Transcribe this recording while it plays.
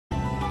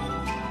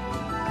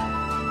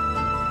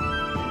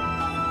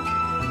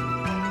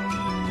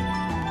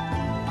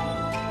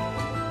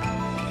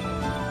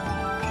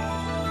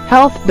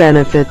Health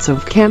benefits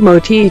of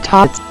Kamote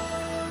tots.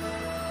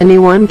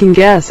 Anyone can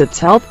guess its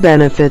health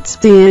benefits.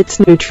 See its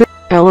nutritional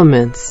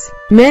elements.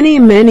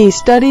 Many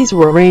studies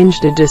were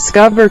arranged to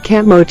discover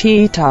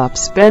Kamote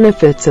tops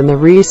benefits, and the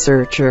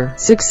researcher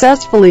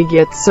successfully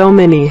gets so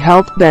many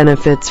health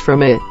benefits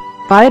from it.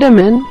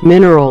 Vitamin,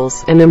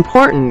 minerals, and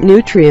important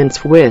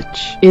nutrients,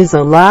 which is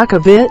a lack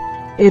of it.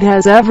 It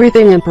has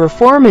everything and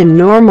perform in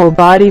normal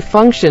body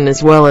function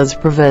as well as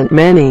prevent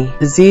many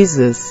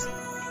diseases.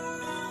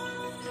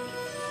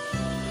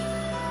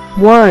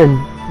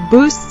 1.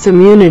 Boosts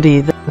immunity.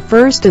 The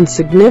first and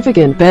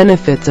significant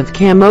benefits of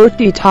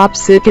Kamote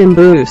tops: it can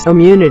boost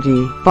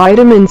immunity.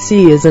 Vitamin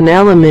C is an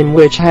element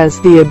which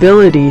has the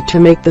ability to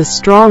make the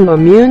strong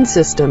immune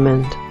system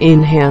and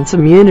enhance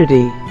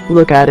immunity.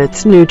 Look at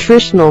its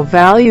nutritional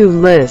value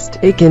list.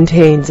 It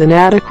contains an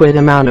adequate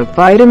amount of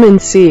vitamin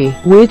C,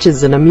 which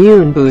is an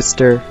immune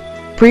booster.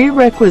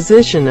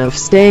 Prerequisite of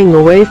staying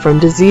away from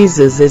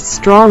diseases is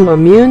strong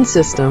immune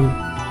system,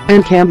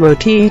 and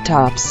Kamote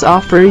tops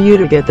offer you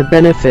to get the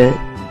benefit.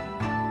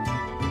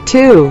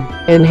 2.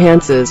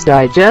 Enhances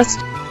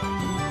digestion.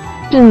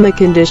 The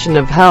condition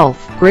of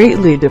health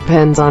greatly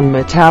depends on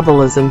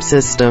metabolism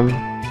system.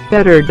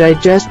 Better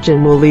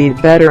digestion will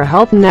lead better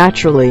health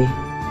naturally.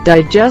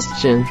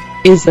 Digestion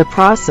is the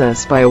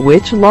process by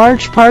which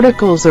large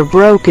particles are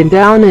broken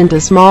down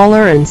into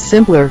smaller and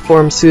simpler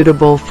forms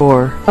suitable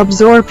for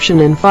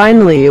absorption, and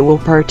finally it will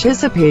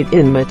participate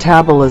in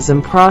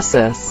metabolism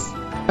process.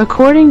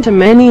 According to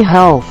many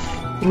health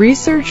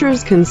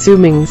researchers,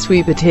 consuming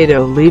sweet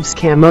potato leaves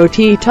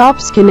Kamote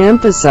tops can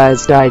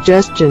emphasize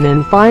digestion,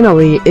 and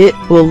finally it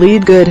will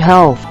lead good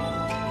health.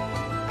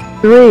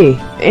 3.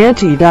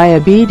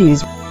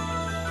 Anti-diabetes.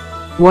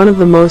 One of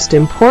the most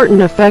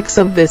important effects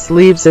of this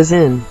leaves is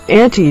an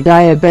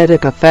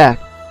anti-diabetic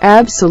effect.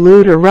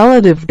 Absolute or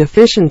relative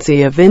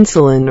deficiency of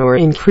insulin or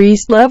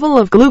increased level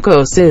of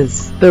glucose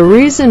is the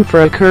reason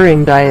for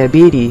occurring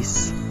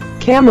diabetes.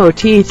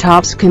 Kamote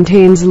tops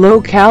contains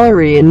low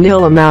calorie and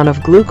nil amount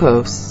of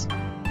glucose.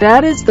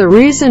 That is the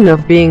reason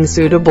of being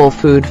suitable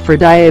food for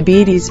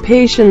diabetes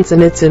patients,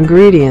 and its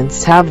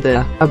ingredients have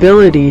the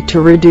ability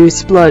to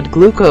reduce blood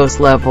glucose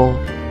level.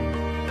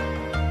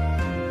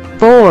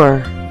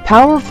 4.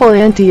 Powerful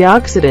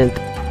antioxidant.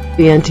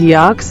 The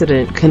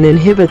antioxidant can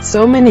inhibit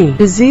so many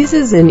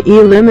diseases and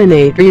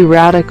eliminate free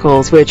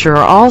radicals, which are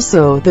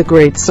also the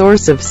great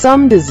source of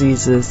some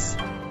diseases.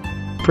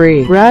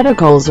 Free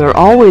radicals are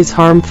always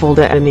harmful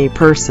to any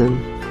person.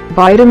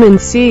 Vitamin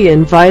C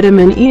and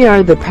vitamin E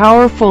are the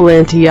powerful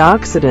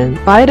antioxidant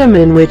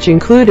vitamin which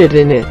included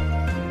in it.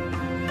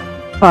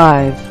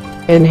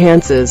 5.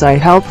 Enhances eye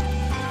health.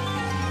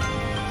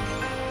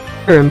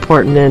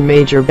 Important and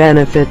major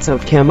benefits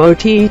of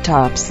Kamote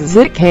tops is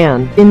it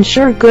can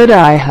ensure good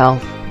eye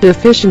health.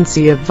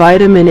 Deficiency of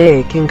vitamin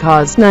A can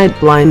cause night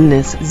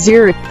blindness,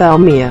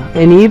 xerophthalmia,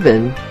 and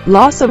even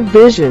loss of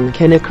vision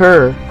can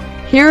occur.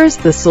 Here is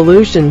the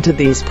solution to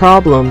these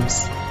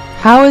problems.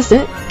 How is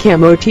it?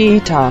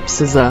 Kamote tops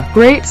is a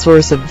great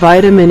source of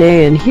vitamin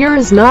A, and here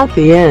is not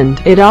the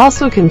end. It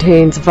also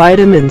contains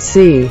vitamin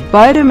C,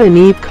 vitamin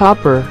E,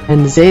 copper,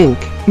 and zinc.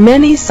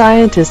 Many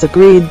scientists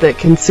agreed that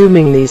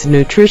consuming these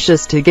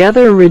nutritious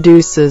together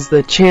reduces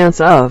the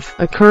chance of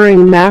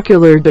occurring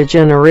macular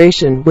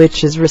degeneration,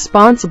 which is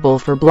responsible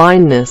for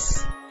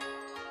blindness.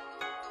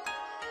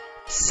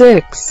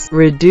 6.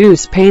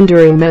 Reduce pain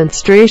during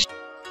menstruation.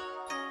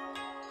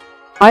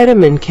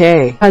 Vitamin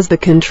K has the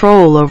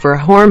control over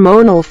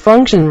hormonal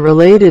function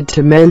related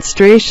to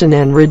menstruation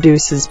and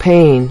reduces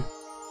pain.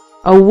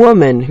 A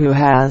woman who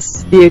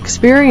has the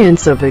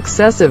experience of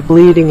excessive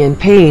bleeding and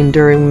pain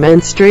during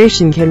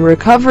menstruation can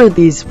recover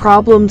these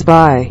problems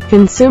by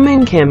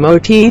consuming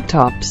Kamote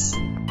tops.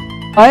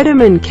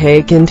 Vitamin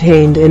K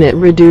contained in it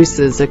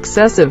reduces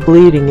excessive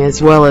bleeding as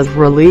well as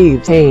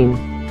relieves pain.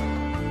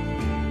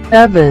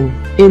 7.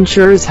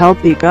 Ensures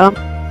healthy gum.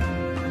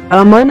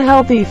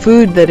 Unhealthy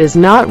food that is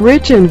not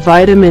rich in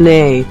vitamin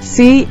A,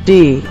 C,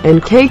 D,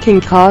 and K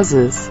can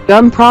cause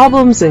gum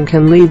problems and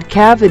can lead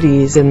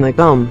cavities in the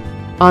gum.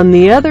 On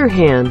the other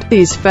hand,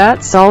 these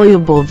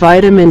fat-soluble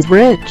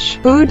vitamins-rich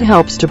food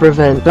helps to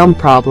prevent gum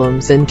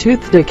problems and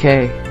tooth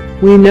decay.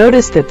 We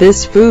noticed that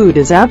this food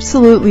is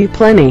absolutely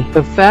plenty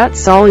of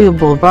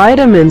fat-soluble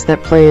vitamins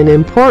that play an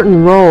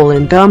important role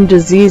in gum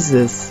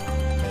diseases.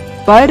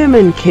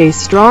 Vitamin K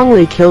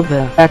strongly kills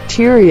the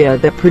bacteria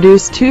that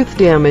produce tooth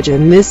damage,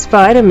 and this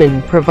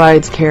vitamin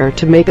provides care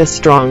to make a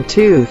strong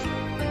tooth.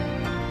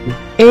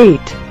 8.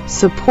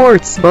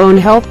 Supports bone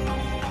health.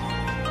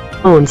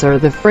 Bones are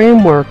the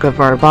framework of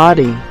our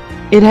body.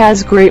 It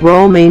has great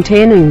role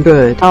maintaining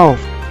good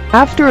health.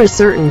 After a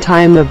certain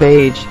time of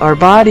age, our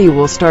body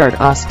will start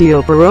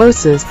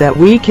osteoporosis that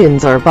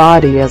weakens our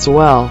body as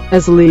well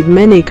as lead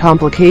many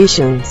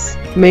complications.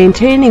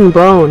 Maintaining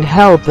bone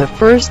health, the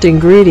first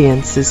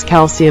ingredients is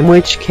calcium,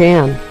 which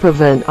can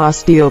prevent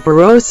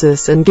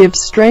osteoporosis and give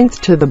strength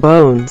to the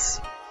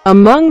bones.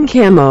 Among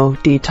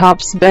Kamote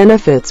tops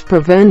benefits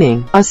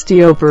preventing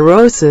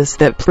osteoporosis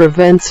that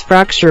prevents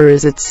fracture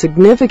is its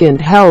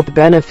significant health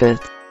benefit.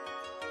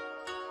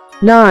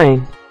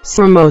 9.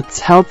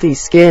 Promotes healthy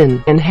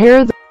skin and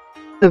hair.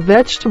 The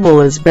vegetable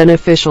is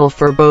beneficial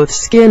for both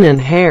skin and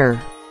hair.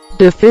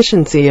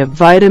 Deficiency of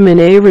vitamin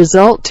A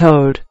result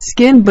toad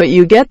skin, but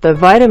you get the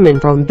vitamin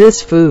from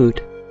this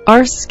food.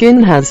 Our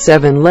skin has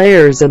 7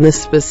 layers, and the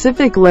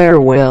specific layer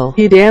will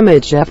be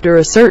damaged after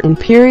a certain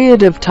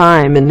period of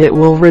time, and it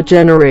will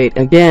regenerate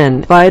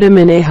again.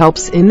 Vitamin A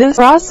helps in this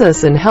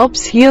process and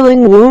helps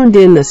healing wound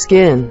in the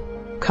skin.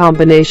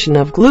 Combination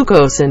of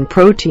glucose and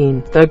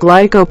protein. The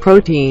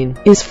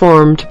glycoprotein is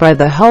formed by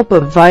the help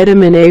of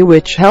vitamin A,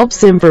 which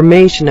helps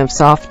information of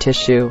soft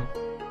tissue.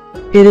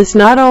 It is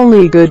not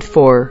only good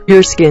for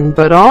your skin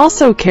but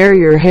also care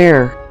your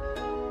hair.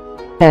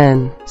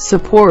 10.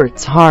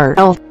 Supports heart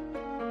health.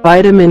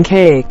 Vitamin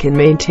K can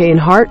maintain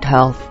heart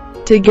health.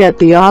 To get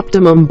the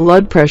optimum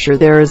blood pressure,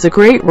 there is a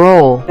great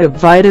role of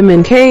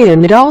vitamin K,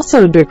 and it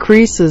also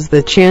decreases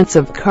the chance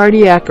of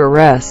cardiac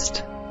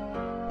arrest.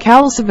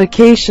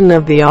 Calcification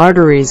of the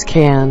arteries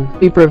can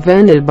be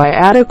prevented by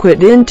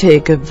adequate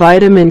intake of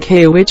vitamin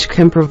K, which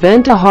can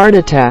prevent a heart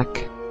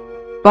attack.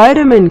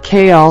 Vitamin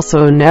K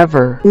also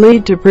never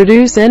lead to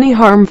produce any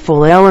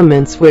harmful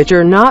elements which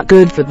are not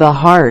good for the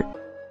heart.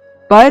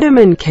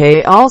 Vitamin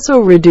K also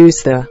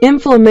reduce the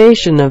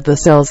inflammation of the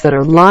cells that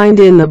are lined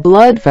in the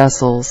blood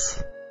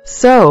vessels.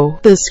 So,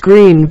 this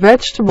green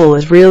vegetable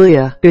is really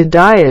a good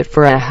diet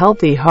for a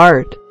healthy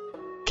heart.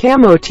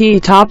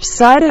 Kamote tops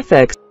side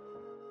effects.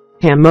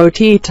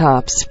 Kamote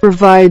tops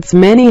provides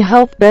many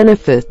health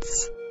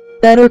benefits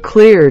that are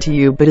clear to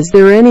you, but is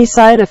there any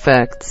side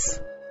effects?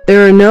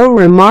 There are no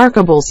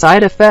remarkable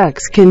side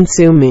effects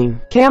consuming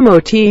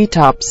Kamote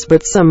tops,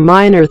 but some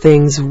minor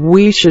things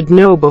we should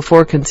know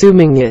before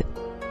consuming it.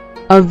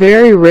 A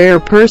very rare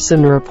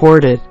person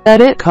reported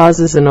that it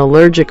causes an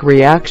allergic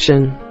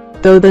reaction.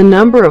 Though the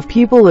number of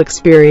people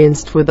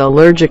experienced with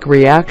allergic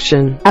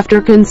reaction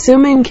after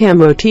consuming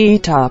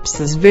Kamote tops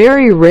is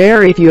very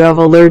rare, if you have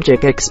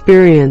allergic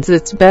experience,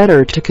 it's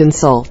better to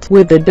consult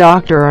with a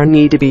doctor or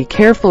need to be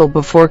careful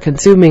before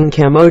consuming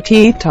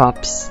Kamote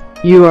tops.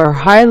 You are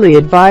highly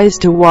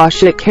advised to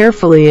wash it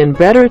carefully, and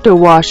better to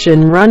wash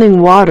in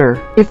running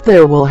water. If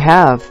there will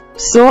have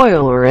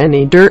soil or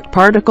any dirt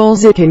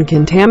particles, it can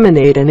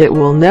contaminate and it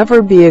will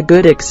never be a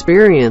good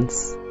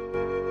experience.